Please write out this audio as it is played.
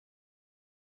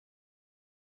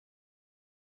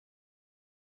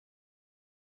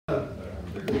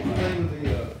What's the name of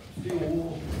the steel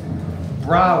wool?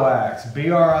 Briwax,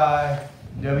 B-R-I-W-A-X,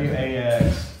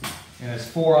 and it's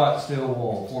 4/0 steel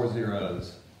wool, 4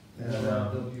 zeros. And,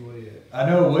 I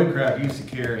know Woodcraft used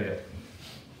to carry it,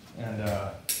 and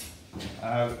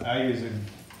I usually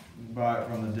buy it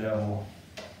from the devil,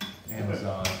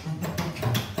 Amazon.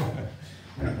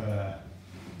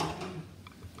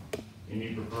 And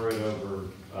you prefer it over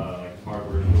like a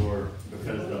hardware store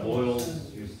because the oils?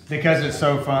 Because it's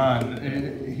so fine.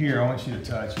 Here, I want you to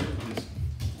touch it. Just,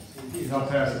 I'll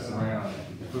pass this around.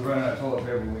 If we run out of toilet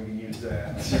paper, we can use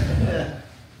that.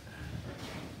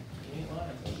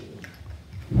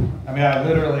 I mean, I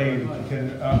literally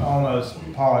can almost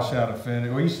polish out a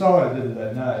fender. Well, you saw what I did to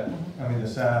that nut. I mean, the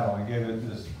saddle. I gave it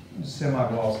this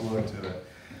semi-gloss look to it.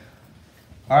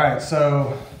 All right,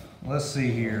 so let's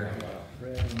see here.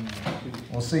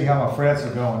 We'll see how my frets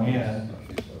are going in.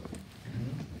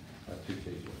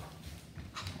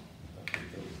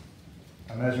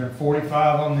 I'm measuring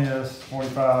 45 on this,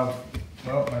 45,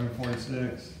 well, maybe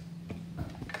 46.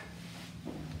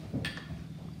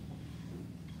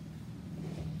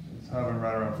 It's hovering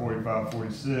right around 45,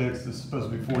 46. This is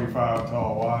supposed to be 45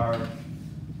 tall wire.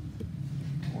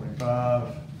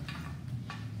 45.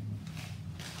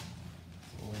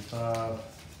 45.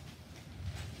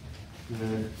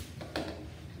 Good.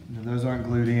 And those aren't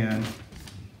glued in.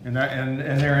 And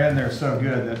they're in there so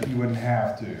good that you wouldn't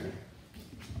have to.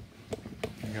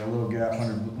 Got a little gap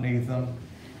underneath them.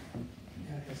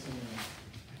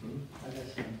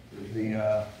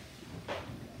 The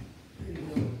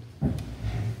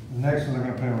next ones are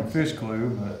going to put in with fish glue,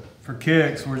 but for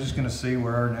kicks, we're just going to see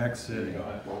where our neck's sitting.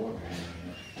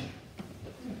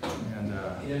 And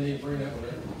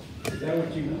Is that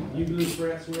what you glue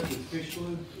frets with, is fish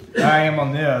glue? I am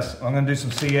on this. I'm going to do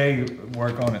some CA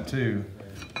work on it too.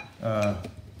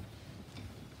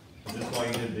 Is this why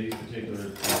you did these particular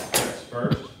checks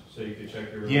first, so you could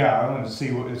check your? Yeah, I wanted to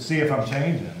see if I'm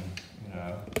changing, you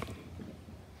know.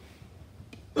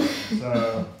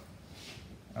 So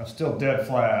I'm still dead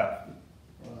flat.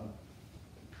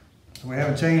 So we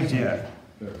haven't changed yet.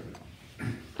 And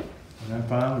I'm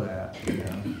fine with that. You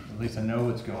know? At least I know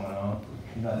what's going on.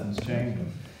 Nothing's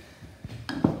changing.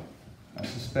 I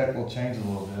suspect we'll change a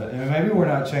little bit. And maybe we're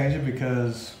not changing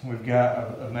because we've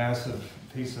got a massive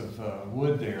piece of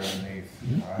wood there underneath.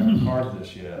 I haven't carved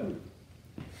this yet.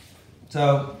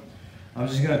 So I'm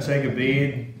just going to take a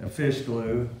bead of fish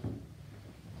glue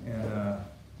and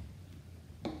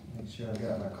make sure I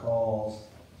got my cawls.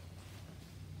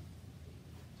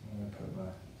 I'm going to put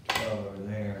my towel over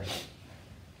there.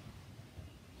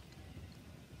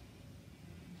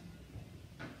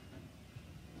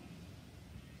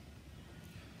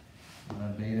 My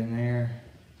bead in there.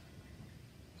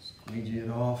 Squeegee it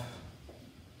off.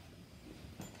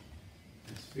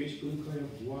 Is fish glue clean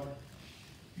with water?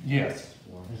 Yes,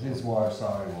 it is water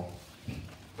soluble.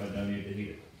 But no need to heat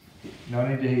it. No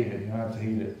need to heat it. You don't have to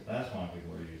heat it. That's why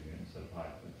people are using it instead of pipe.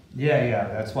 Yeah.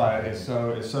 That's why it's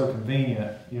so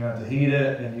convenient. You don't have to heat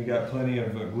it, and you got plenty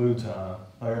of glue time.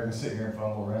 Like I can sit here and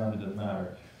fumble around. It doesn't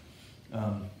matter.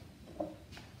 Now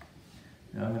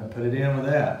I'm going to put it in with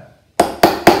that.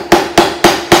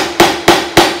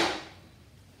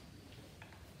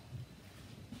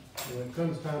 When it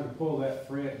comes time to pull that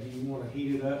fret, do you want to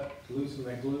heat it up to loosen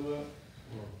that glue up?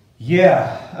 Or?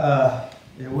 Yeah,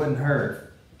 it wouldn't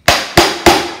hurt.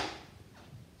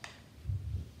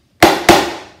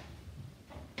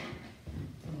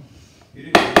 You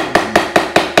didn't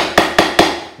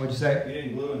What'd you say? You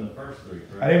didn't glue in the first three,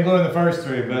 correct? I didn't glue in the first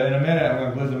three, but in a minute I'm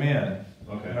going to glue them in.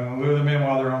 Okay. I'm going to glue them in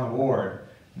while they're on the board,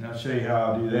 and I'll show you how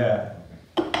I'll do that.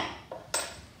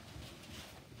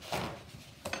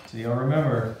 So you'll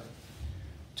remember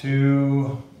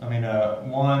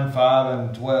 1, 5,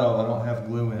 and 12 I don't have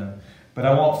glue in. But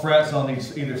I want frets on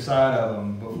either side of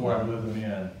them before I glue them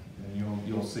in. And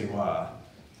you'll see why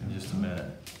in just a minute.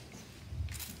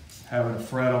 Having a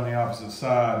fret on the opposite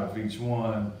side of each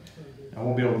one, I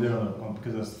won't be able to do it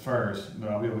because that's the first, but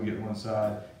I'll be able to get one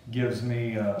side. Gives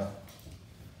me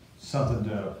something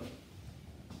to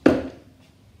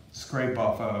scrape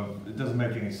off of. It doesn't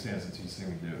make any sense until you see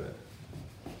me do it.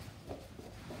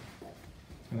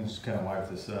 I'm going to just kind of wipe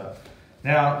this up.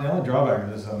 Now, the only drawback of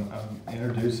this, I'm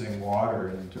introducing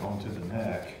water onto the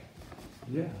neck.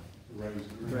 Yeah. Raise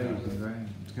the grain.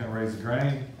 It's going to raise the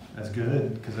grain. That's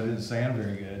good because I didn't sand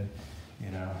very good.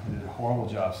 You know, I did a horrible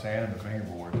job sanding the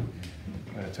fingerboard.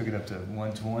 I took it up to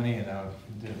 120 and I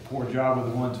did a poor job with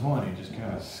the 120. Just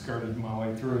kind of skirted my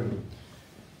way through.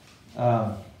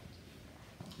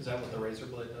 Is that what the razor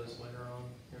blade does later on?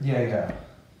 Yeah.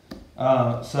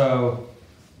 So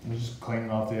I'm just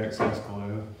cleaning off the excess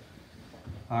glue.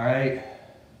 All right,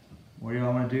 what do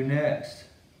y'all wanna do next?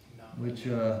 9. Which,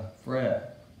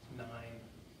 fret? 9.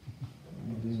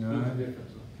 We'll do Split the 9.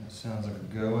 difference. That sounds like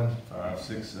a good one. 5,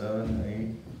 6,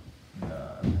 7, 8,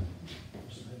 9.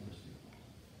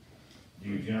 Do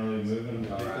you generally move in a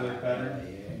particular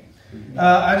pattern?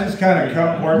 I just kind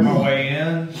of work my way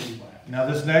in. Now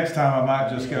this next time I might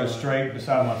just go straight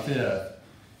beside my 5th.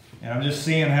 And I'm just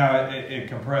seeing how it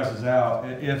compresses out,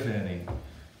 if any.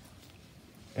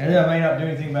 And I may not do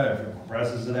anything about it. If it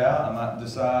compresses it out, I might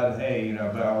decide, hey, you know,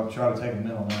 but I'll try to take a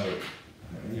mental note,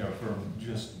 you know, for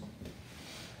just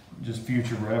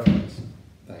future reference.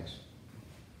 Thanks.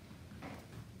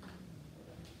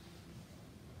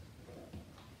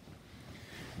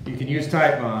 You can use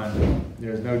tight bond.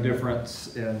 There's no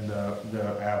difference in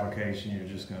the application. You're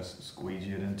just going to squeeze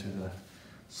it into the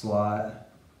slide.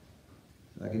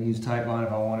 I can use tight bond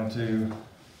if I wanted to.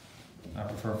 I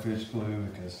prefer fish glue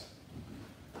because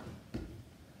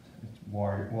it's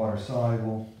water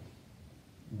soluble.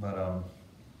 But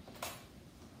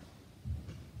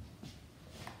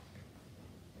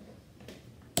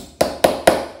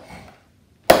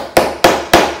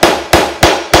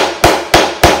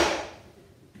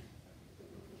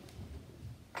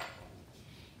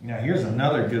now here's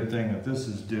another good thing that this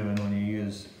is doing when you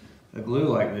use a glue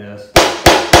like this.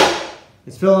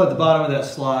 It's filling at the bottom of that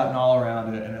slot and all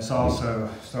around it, and it's also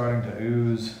starting to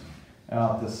ooze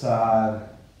out the side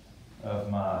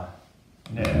of my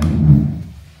neck.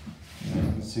 You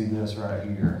can see this right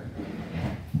here.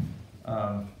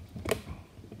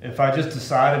 If I just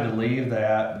decided to leave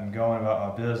that and go on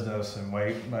about my business and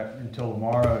wait until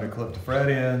tomorrow to clip the fret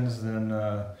ends, then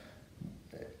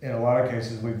in a lot of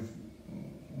cases we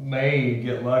may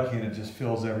get lucky and it just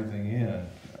fills everything in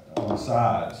on the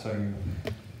side, so you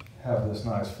have this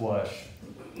nice flush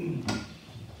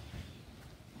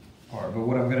part. But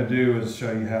what I'm going to do is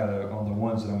show you how to, on the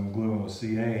ones that I'm gluing with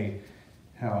CA,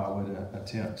 how I would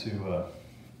attempt to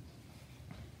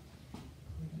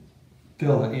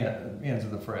fill the ends of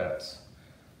the frets.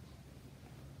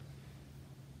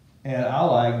 And I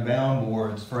like bound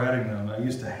boards, fretting them. I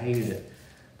used to hate it,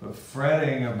 but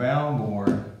fretting a bound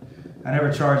board, I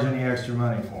never charge any extra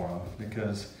money for them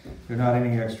because they're not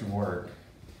any extra work.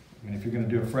 I mean, if you're going to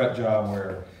do a fret job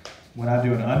where, when I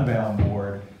do an unbound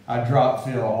board, I drop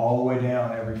fill all the way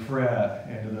down every fret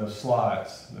into those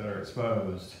slots that are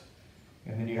exposed.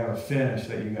 And then you have a finish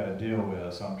that you got to deal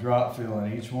with. So I'm drop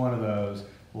filling each one of those,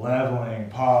 leveling,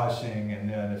 polishing, and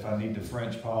then if I need to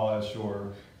French polish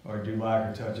or do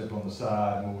lacquer touch up on the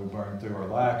side when we burn through our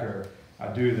lacquer, I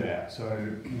do that. So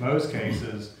in most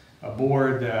cases, a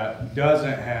board that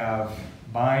doesn't have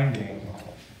binding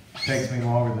takes me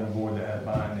longer than a board that has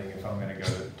binding if I'm going to go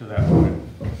to that point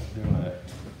doing it.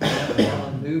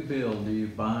 On a new build, do you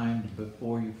bind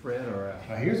before you fret or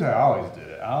after? Now here's how I always did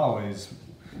it. I always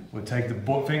would take the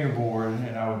fingerboard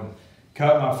and I would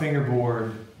cut my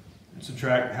fingerboard,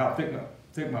 subtract how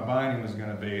thick my binding was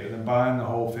going to be, and then bind the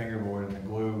whole fingerboard and then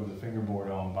glue the fingerboard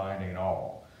on, binding and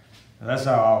all. And that's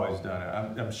how I always done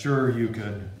it. I'm sure you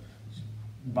could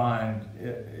bind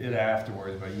it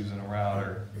afterwards by using a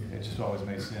router. It just always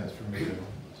made sense for me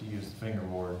to use the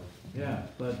fingerboard. Yeah,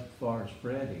 but as far as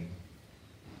fretting,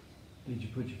 did you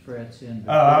put your frets in?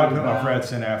 Oh, I would before put you my bound?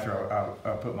 frets in after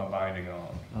I put my binding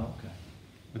on. Okay.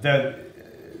 But that,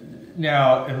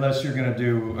 now, unless you're going to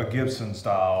do a Gibson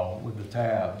style with the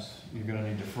tabs, you're going to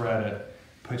need to fret it,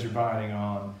 put your binding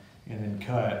on, and then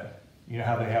cut. You know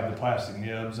how they have the plastic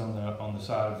nibs on the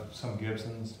side of some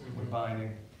Gibsons with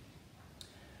binding?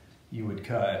 You would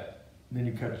cut, then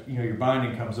you cut, you know, your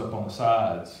binding comes up on the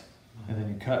sides, and then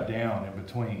you cut down in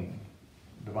between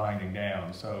the binding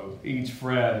down. So each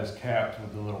fret is capped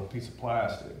with a little piece of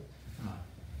plastic.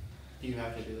 Do you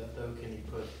have to do that though?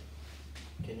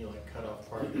 Can you like cut off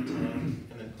part of the tongue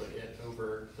and then put it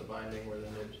over the binding where the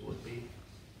nibs would be?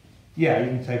 Yeah, you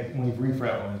can take, when you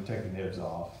refret one, you take the nibs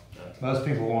off. Okay. Most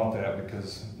people want that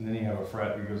because then you have a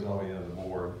fret that goes all the way into the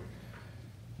board.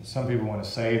 And some people want to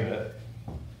save it,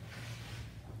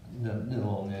 the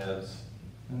little nibs,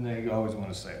 and they always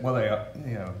want to save. Well,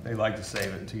 they like to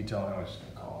save it until you tell them how much it's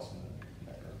going to cost,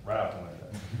 and right up to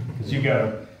it. Because you got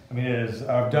to, I mean,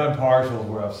 I've done partials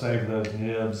where I've saved those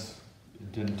nibs,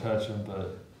 didn't touch them,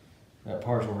 but that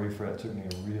partial refret took me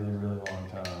a really, really long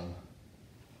time.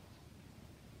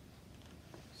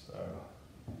 So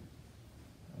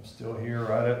I'm still here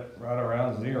right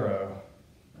around 0.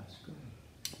 That's good.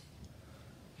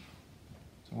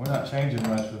 So we're not changing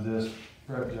much with this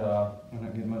prep job. We're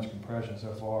not getting much compression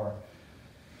so far.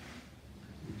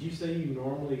 Did you say you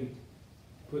normally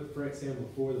put frets in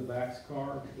before the back's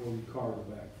carved, or you carve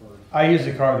the back first? I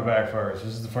usually carve the back first.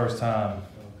 This is the first time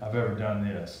I've ever done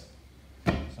this.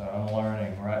 So I'm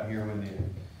learning right here with you.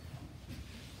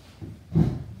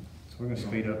 So we're gonna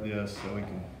speed up this so we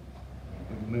can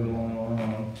move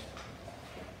along.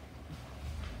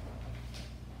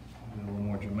 Be a little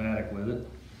more dramatic with it.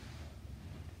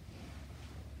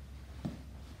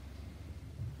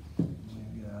 We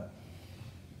got.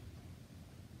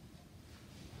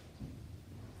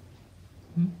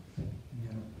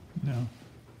 No.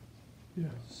 Yeah.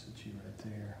 Sit you right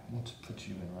there. We'll just put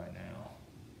you in right now.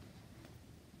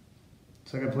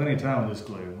 So I got plenty of time with this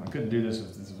glue. I couldn't do this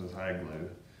if this was high glue.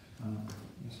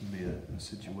 This would be a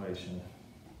situation.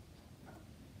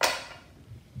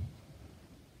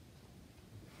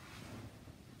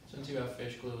 Since you have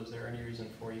fish glue, is there any reason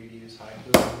for you to use hide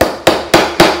glue?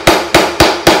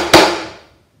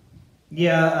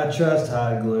 Yeah, I trust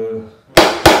high glue.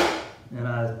 And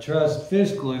I trust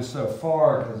fish glue so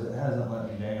far because it hasn't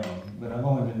let me down. But I've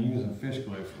only been using fish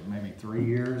glue for maybe 3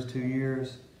 years, 2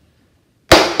 years.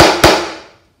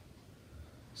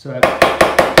 So it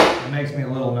makes me a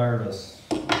little nervous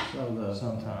So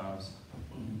sometimes.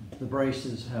 the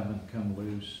braces haven't come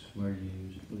loose where you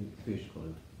use fish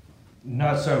glue.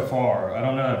 Not so far. I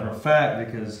don't know that for a fact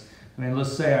because, I mean,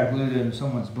 let's say I glued in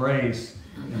someone's brace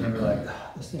and they were like,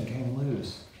 "Ah, this thing came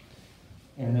loose."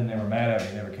 And then they were mad at me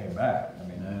and never came back. I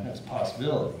mean, Yeah. that's a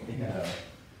possibility, you know.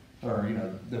 Or, you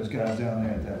know, those guys down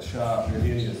there at that shop, they're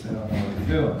idiots, they don't know what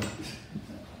they're doing.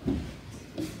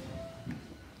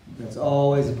 That's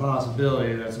always a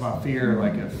possibility. That's my fear.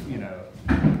 Like if, you know,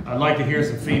 I'd like to hear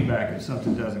some feedback if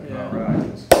something doesn't come out right.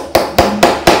 'Cause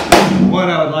one,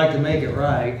 I would like to make it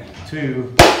right.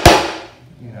 Two,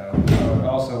 you know, I would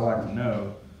also like to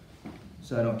know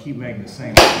so I don't keep making the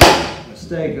same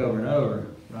mistake over and over.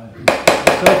 Right.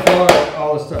 So far,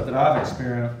 all the stuff that I've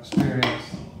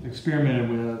experimented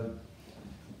with,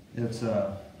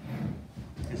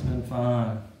 it's been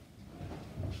fine.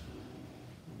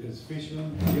 Does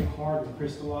fishing get hard to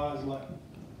crystallize like?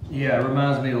 Yeah, it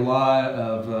reminds me a lot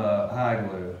of high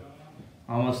glue.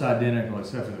 Almost identical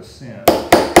except for the scent.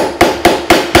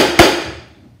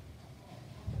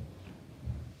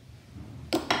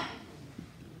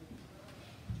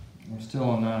 We're still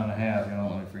on 9.5, you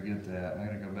don't let me forget that. I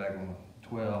gotta go back on the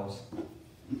 12s.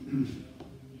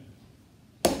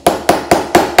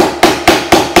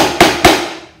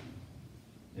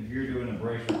 If you're doing a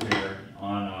brace repair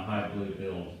on a high glue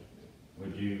build,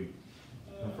 would you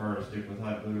prefer to stick with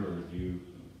high glue, or would you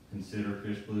consider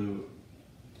fish glue?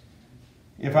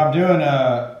 If I'm doing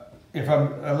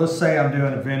let's say I'm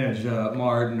doing a vintage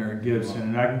Martin or Gibson,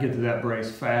 and I can get to that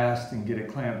brace fast and get it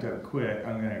clamped up quick,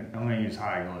 I'm gonna use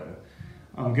high glue.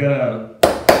 I'm gonna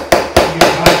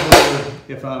use high glue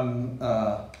if I'm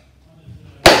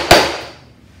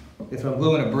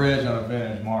gluing a bridge on a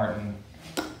vintage Martin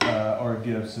or a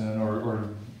Gibson or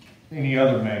any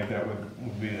other make that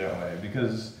would be that way,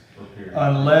 because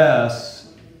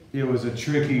unless it was a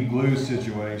tricky glue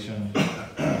situation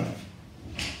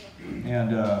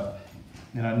and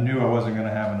I knew I wasn't going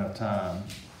to have enough time.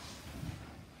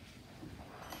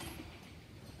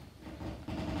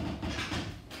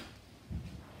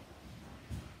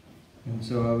 And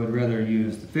so I would rather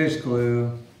use the fish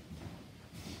glue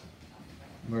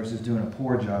versus doing a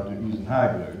poor job of using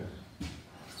high glue.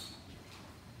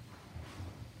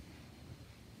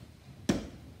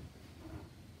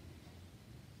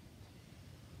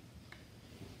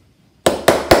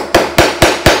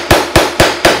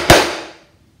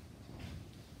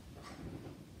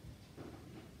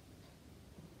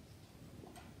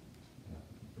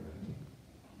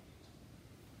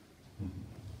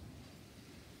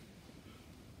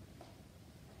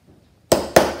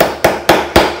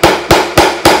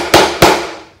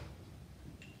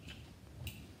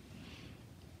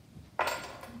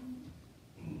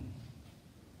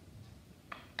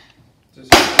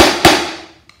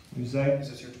 You say? Is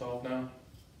this your 12 now?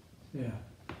 Yeah.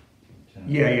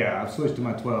 Yeah, I've switched to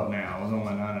my 12 now. I was on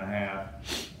my 9.5.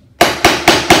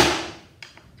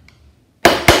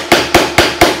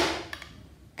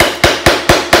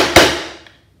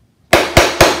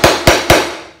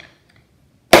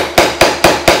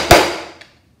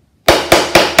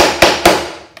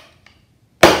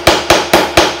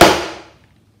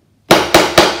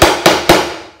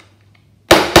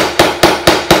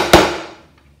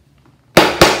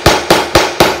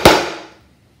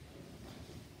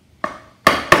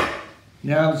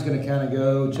 Now I'm just going to kind of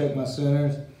go check my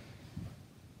centers.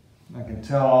 I can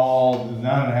tell all the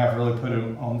 9.5 really put it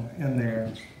on in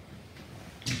there.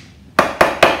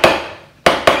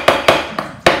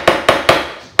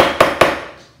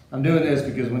 I'm doing this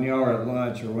because when y'all were at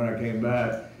lunch or when I came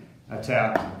back, I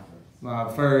tapped my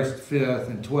 1st, 5th,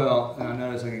 and 12th, and I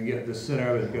noticed I can get the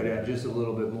center of it to go down just a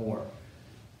little bit more.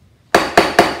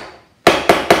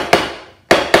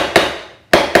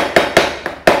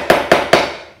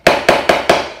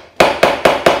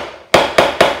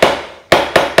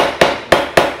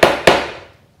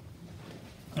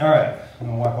 All right, I'm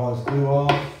gonna wipe all this glue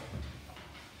off.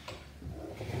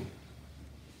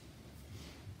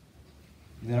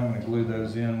 Then I'm gonna glue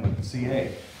those in with the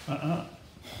CA.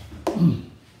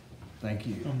 Thank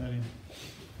you. On that end.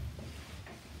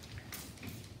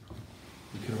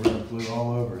 You could have rubbed glue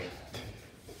all over it.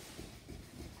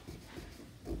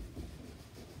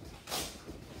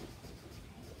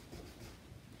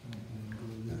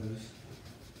 Glue those.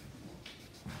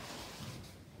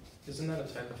 Isn't that a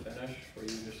type of finish where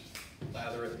you just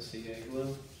lather it in CA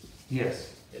glue?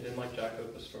 Yes. It didn't like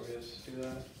Jaco Pastorius do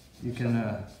that? You can,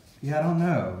 yeah, I don't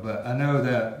know, but I know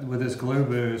that with this glue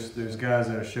boost, there's guys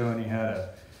that are showing you how to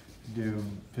do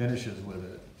finishes with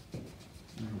it.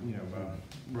 You know,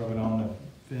 rub it on the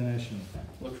finish and.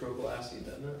 Looks real glassy,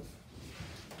 doesn't it?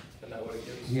 Isn't that what it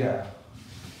gives? Yeah.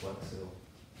 Flex seal.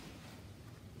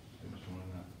 Which one is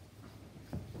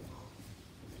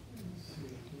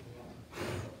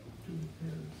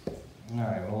that? All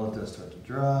right, we'll let this start to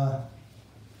dry.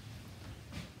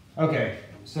 Okay,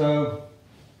 so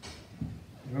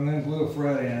I'm gonna glue a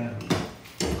fret in.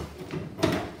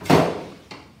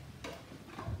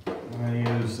 I'm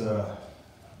gonna use,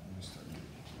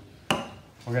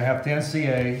 we're gonna have 10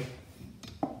 CA.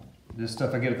 This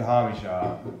stuff I get at the hobby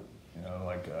shop, you know,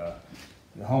 like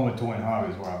the Home of Toy and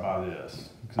Hobby is where I buy this,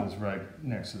 because it's right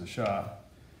next to the shop.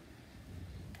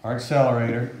 Our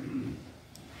accelerator.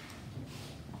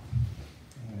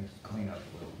 Clean up a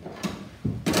little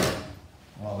bit.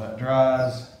 While that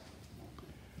dries,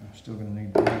 I'm still gonna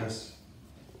need this.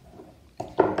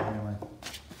 Hammer.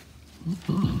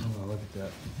 Oh, look at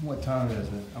that. What time is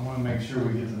it? I wanna make sure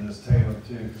we get to this tailor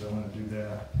too, because I wanna do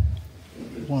that.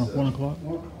 1 o'clock?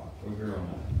 1 o'clock. We're here on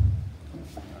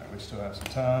Alright, we still have some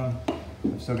time.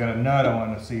 I've still got a nut I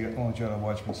want to see. I want you to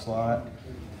watch me slide.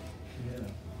 that.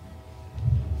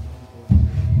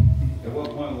 At what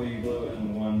point will you blow it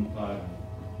in 1.5?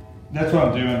 That's what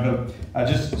I'm doing, but I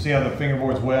just see how the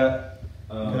fingerboard's wet.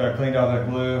 Because I cleaned out that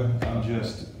glue. I'm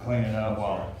just cleaning up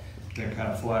while it kind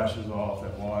of flashes off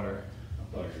that water. I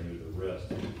thought you knew the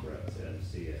rest of the frets and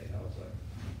CA. I was like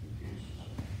confused.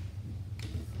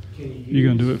 Can you You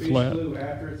gonna do use it fish flat? glue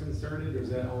after it's inserted, or is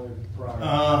that only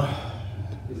prior?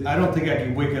 Is it- I don't think I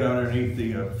can wick it underneath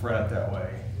the fret that way.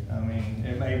 I mean,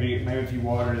 it maybe if you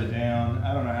watered it down,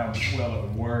 I don't know how well it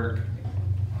would work.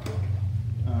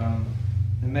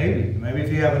 And maybe if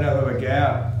you have enough of a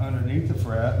gap underneath the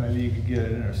fret, maybe you could get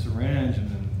it in a syringe and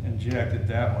then inject it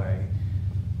that way.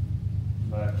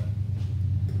 But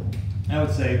I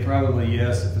would say probably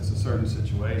yes if it's a certain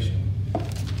situation.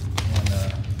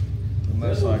 And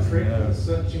most Does likely trick no. the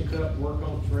suction cup work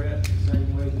on fret the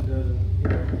same way as it does in, you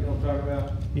know what I'm talking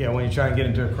about? Yeah, when you try and get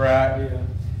into a crack. Yeah.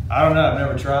 I don't know. I've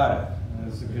never tried it.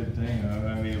 That's a good thing.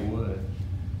 Maybe it would.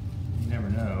 You never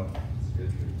know. It's good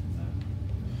treatment.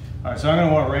 All right, so I'm going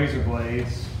to want razor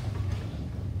blades.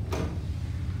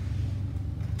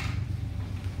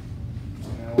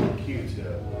 And I want a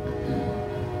Q-tip.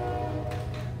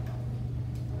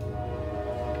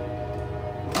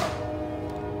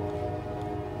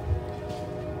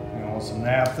 And I want some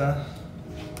naphtha.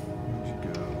 Where'd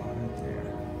you go? Right there.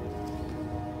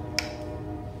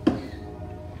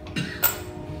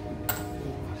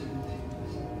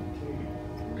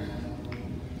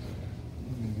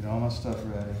 Let me get all my stuff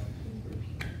ready.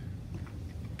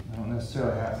 I don't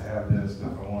necessarily have to have this if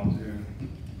I want to.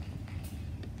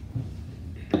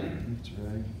 It's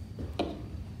ready.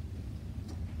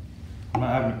 I'm not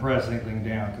having to press anything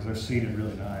down because they're seated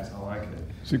really nice. I like it.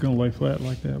 Is it gonna lay flat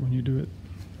like that when you do it?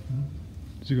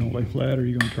 Is it gonna lay flat or are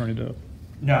you gonna turn it up?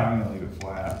 No, I'm gonna leave it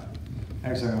flat.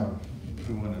 Actually, I'm gonna, if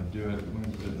we want to do it, we're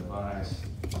gonna put it in the vise.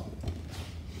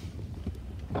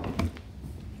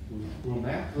 Will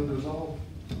naphtha dissolve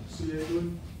CA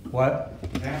glue? What?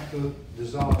 Naphtha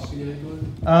dissolve CA glue?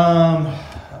 I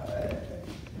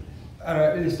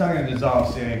don't, it's not gonna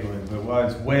dissolve CA glue, but while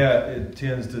it's wet, it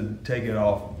tends to take it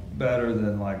off better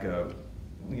than like a,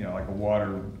 you know, like a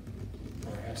water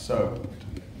soap,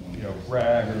 you know,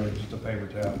 rag or just a paper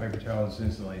towel. Paper towel is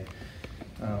instantly,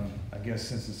 I guess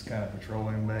since it's kind of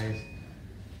petroleum based.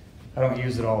 I don't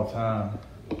use it all the time,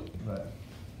 but,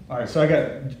 all right, so I got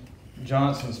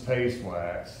Johnson's paste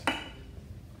wax. I'm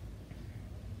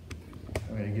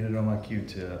gonna get it on my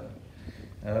Q-tip.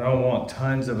 And I don't want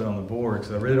tons of it on the board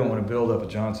because I really don't want to build up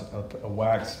a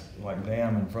wax like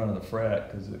dam in front of the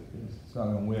fret because it's not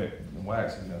gonna wick. The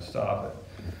wax is gonna stop it.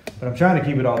 But I'm trying to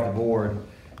keep it off the board,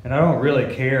 and I don't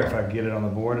really care if I get it on the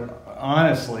board.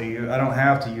 Honestly, I don't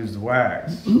have to use the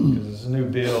wax because it's a new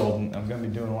build, and I'm going to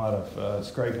be doing a lot of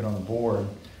scraping on the board.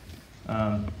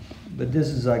 But this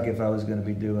is like if I was going to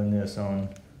be doing this on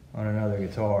another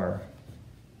guitar.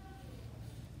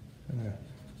 I'm going to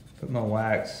put my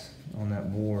wax on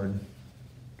that board.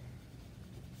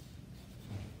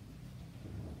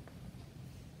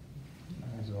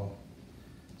 Might as well.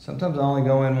 Sometimes I only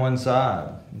go in one side,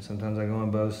 and sometimes I go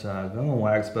on both sides. But I'm going to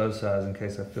wax both sides in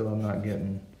case I feel I'm not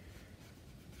getting...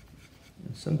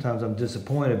 Sometimes I'm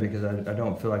disappointed because I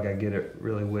don't feel like I get it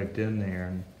really wicked in there.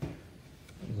 And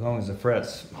as long as the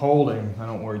fret's holding, I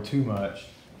don't worry too much.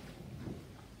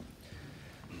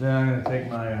 Then I'm going to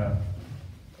take my...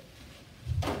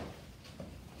 I'm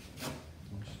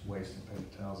just wasting paper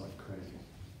towels like crazy.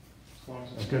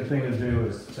 A good thing to do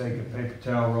is take a paper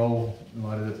towel roll. A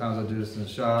lot of the times I do this in the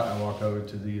shop. I walk over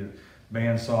to the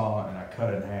bandsaw and I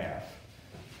cut it in half.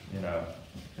 You know,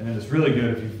 and then it's really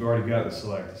good if you've already got the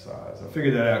selected size. I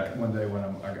figured that out one day when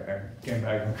I came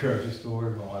back from the grocery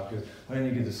store. My wife goes, "Why didn't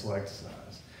you get the selected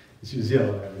size?" And she was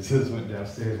yelling at me. So I just went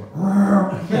downstairs, went,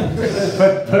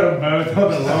 put them both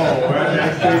on the roll right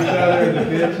next to each other in the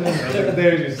kitchen. I was like,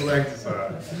 "There's your selected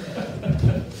size."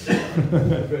 I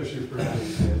bet you're pretty.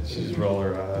 She just rolled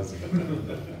her eyes. Make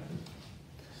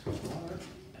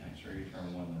sure you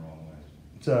turn one the wrong way.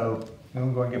 So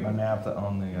I'm going to get my naphtha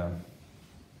on the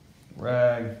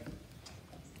rag.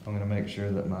 I'm going to make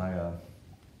sure that my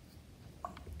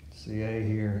CA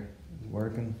here is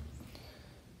working.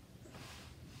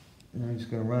 And I'm just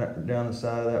going to run it down the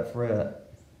side of that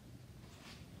fret.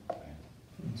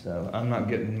 And so I'm not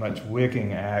getting much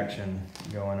wicking action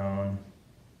going on.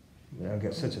 But I've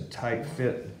got such a tight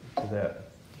fit to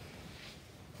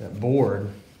that board.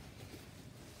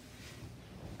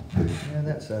 Yeah,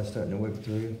 that side's starting to wick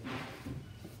through.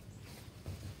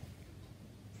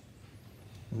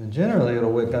 And then generally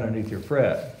it'll wick underneath your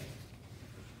fret.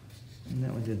 And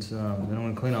that one did some. Then I'm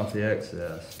going to clean off the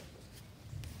excess.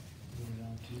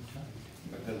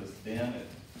 Because it's thin, it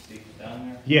sticks down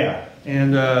there? Yeah,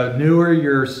 and newer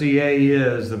your CA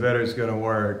is, the better it's going to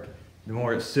work. The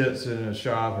more it sits in a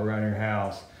shop around your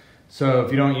house. So if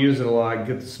you don't use it a lot,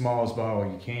 get the smallest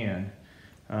bottle you can.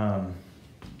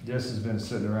 This has been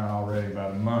sitting around already about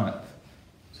a month.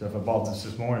 So if I bought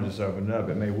this morning, just opened up,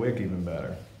 it may wick even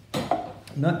better. I'm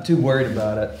not too worried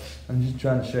about it. I'm just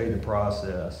trying to show you the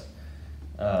process.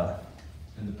 And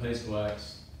the paste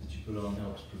wax that you put on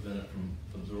helps prevent it from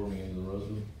absorbing into the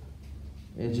rosewood?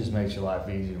 It just makes your life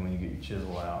easier when you get your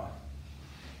chisel out.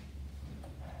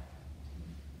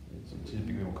 It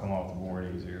typically will come off the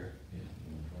board easier.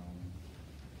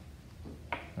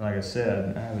 And like I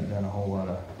said, I haven't done a whole lot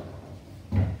of...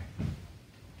 I'm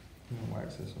gonna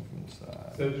wax this one from the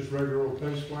side. Is that just regular old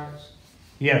paste wax?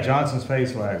 Yeah, Johnson's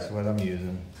Paste Wax is what I'm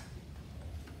using.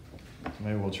 So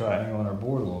maybe we'll try it on our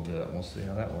board a little bit. We'll see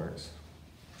how that works.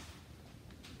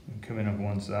 Come in up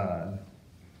one side.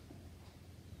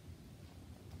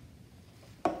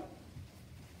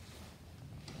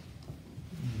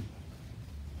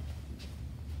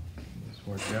 This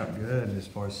worked out good as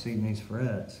far as seating these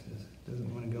frets, because it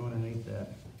doesn't want to go underneath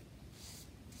that.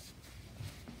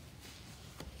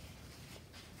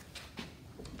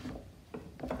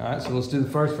 All right, so let's do the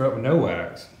first fret with no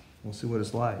wax. We'll see what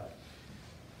it's like.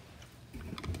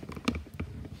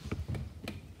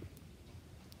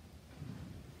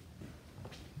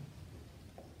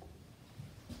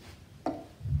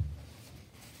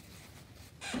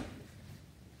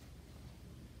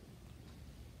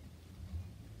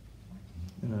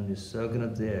 And I'm just soaking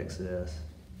up the excess.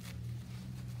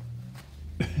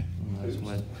 That's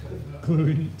what,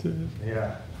 Gluing it to it.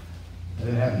 yeah. I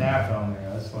didn't have naphtha on there,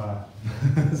 that's why.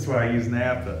 That's why I use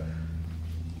naphtha.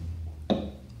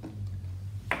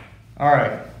 All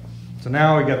right, so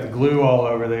now we got the glue all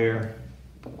over there.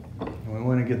 And we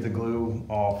want to get the glue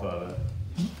off of it.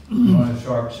 We want a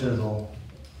sharp chisel.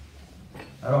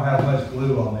 I don't have much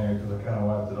glue on there because I kind of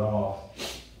wiped it off.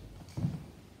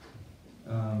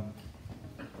 I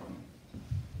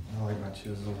like my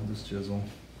chisel, this chisel.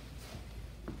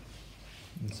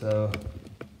 And so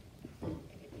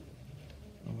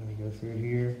I'm going to go through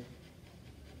here.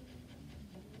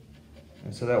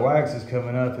 And so that wax is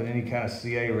coming up and any kind of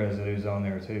CA residues on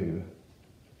there too.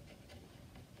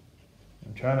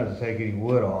 I'm trying not to take any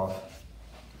wood off.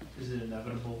 Is it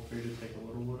inevitable for you to take a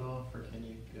little wood off, or can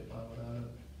you get by without it?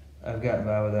 I've gotten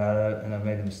by without it and I've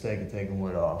made the mistake of taking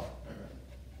wood off.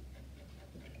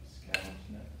 Scallops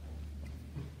in it.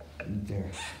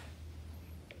 There.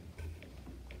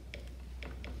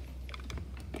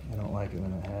 I don't like it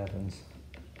when it happens.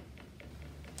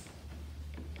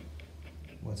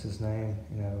 what's his name?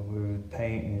 You know, we would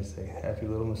paint and he'd say, happy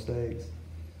little mistakes.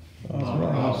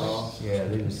 Ross. Yeah,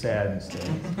 they were sad mistakes.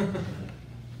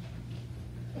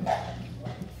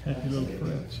 Happy little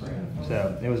Fritz.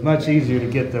 So it was much easier to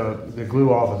get the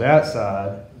glue off of that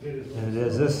side than it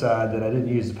is this side that I didn't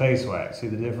use the paste wax. See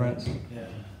the difference? Yeah.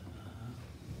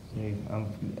 See, I'm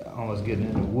almost getting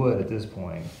into wood at this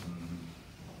point.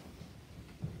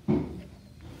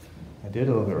 I did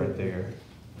a little bit right there.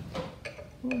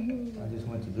 I just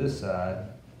went to this side.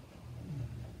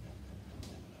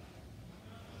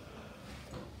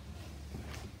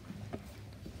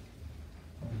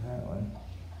 And that one.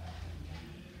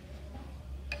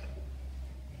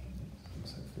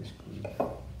 Looks like fish glue.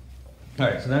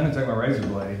 Alright, so then I'm gonna take my razor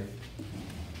blade.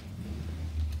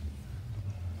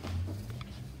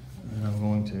 And I'm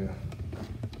going to,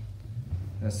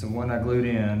 that's the one I glued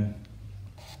in.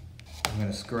 I'm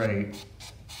gonna scrape.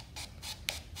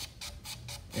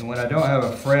 And when I don't have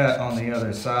a fret on the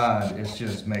other side, it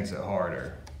just makes it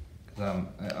harder. Cause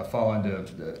I fall into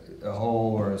a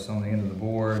hole or it's on the end of the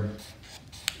board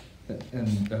and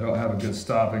I don't have a good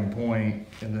stopping point,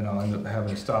 and then I'll end up having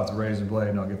to stop the razor blade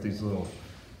and I'll get these little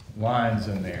lines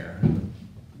in there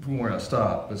from where I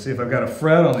stop. But see, if I've got a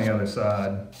fret on the other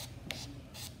side,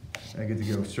 I get to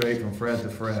go straight from fret to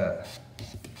fret.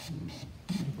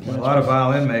 And a lot of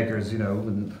violin makers, you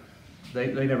know,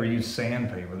 they never use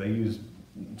sandpaper. They use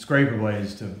scraper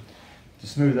blades to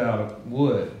smooth out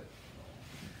wood.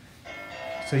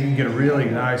 So you can get a really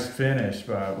nice finish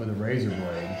with a razor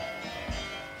blade.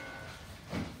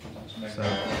 So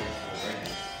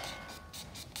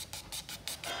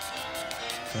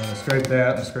I'm gonna scrape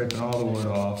that and scraping all the wood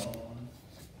off.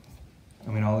 I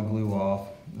mean all the glue off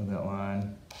of that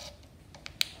line.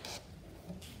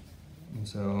 And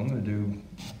so I'm gonna do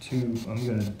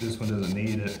this one doesn't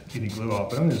need any glue off,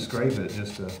 but I'm gonna scrape it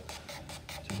just to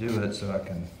do it so I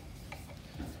can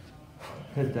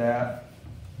hit that.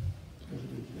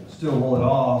 Still roll it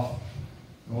off.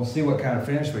 And we'll see what kind of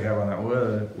finish we have on that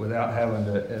wood without having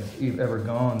to have ever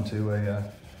gone to a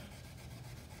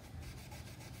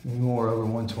more over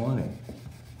 120.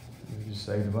 We just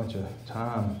saved a bunch of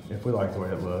time if we like the way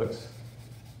it looks.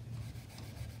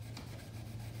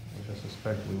 Which I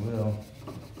suspect we will.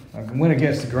 I went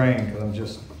against the grain because I'm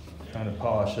just trying to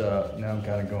polish up. Now I'm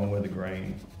kind of going with the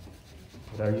grain.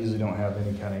 But I usually don't have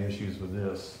any kind of issues with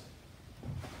this.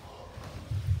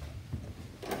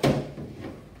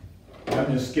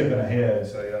 I'm just skipping ahead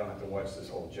so you don't have to watch this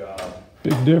whole job.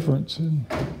 Big difference. And,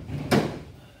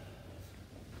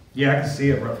 Yeah, I can see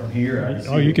it right from here. I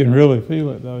oh, you can really feel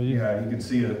it though. Yeah, you can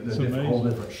see the It's whole amazing.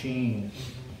 different sheen.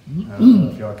 I don't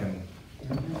know if y'all can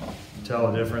tell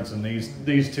the difference in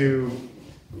these two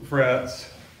frets.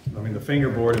 I mean, the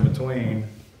fingerboard in between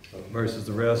versus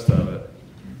the rest of it.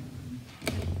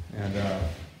 And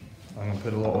I'm gonna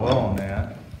put a little oil on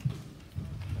that.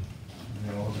 And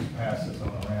then we'll just pass this on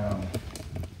around.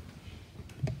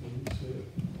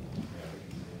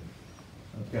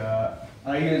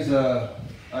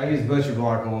 I use butcher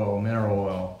block oil, mineral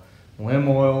oil. Lim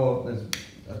oil is,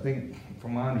 I think,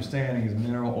 from my understanding, is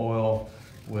mineral oil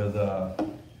with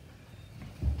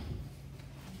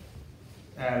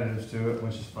additives to it,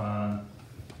 which is fine.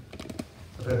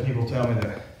 I've had people tell me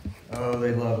that, oh,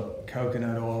 they love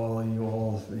coconut oil, and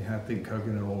I think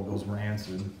coconut oil goes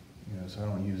rancid, you know, so I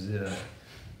don't use it.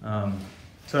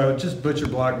 So just butcher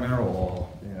block mineral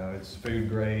oil, you know, it's food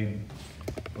grade.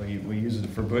 We use it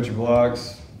for butcher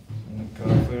blocks, and cut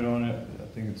our food on it. I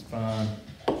think it's fine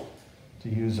to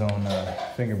use on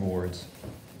fingerboards.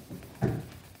 It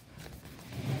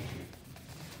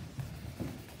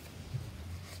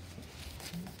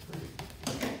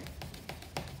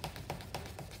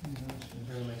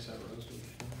really makes that roasted.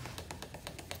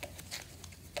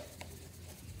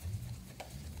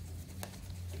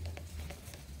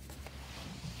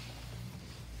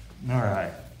 All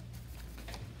right.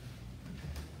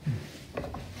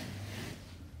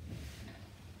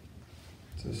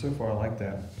 So far I like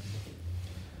that.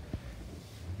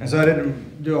 And so I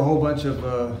didn't do a whole bunch of,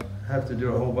 have to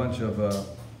do a whole bunch of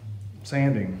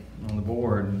sanding on the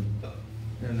board.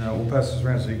 And we'll pass this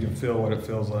around so you can feel what it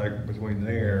feels like between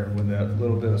there with that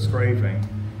little bit of scraping.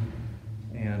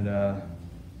 And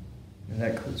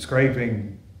that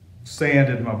scraping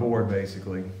sanded my board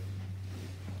basically.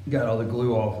 Got all the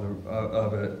glue off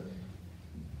of it,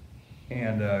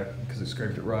 and because it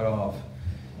scraped it right off.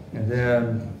 And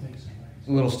then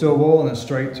a little stove oil and then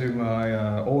straight to my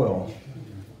oil.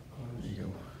 There you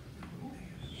go.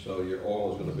 So your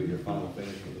oil is gonna be your final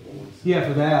finish for the board? Yeah,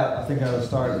 for that, I think I would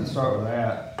start with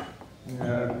that. Yeah,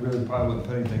 I really probably wouldn't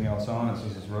put anything else on it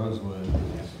since it's rosewood.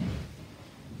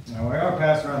 Now we are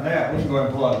passing around done that, we can go ahead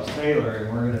and pull out the Taylor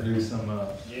and we're gonna do some,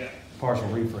 Yeah. partial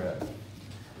refret.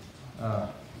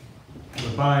 The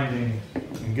binding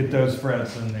and get those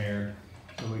frets in there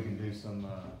so we can do some,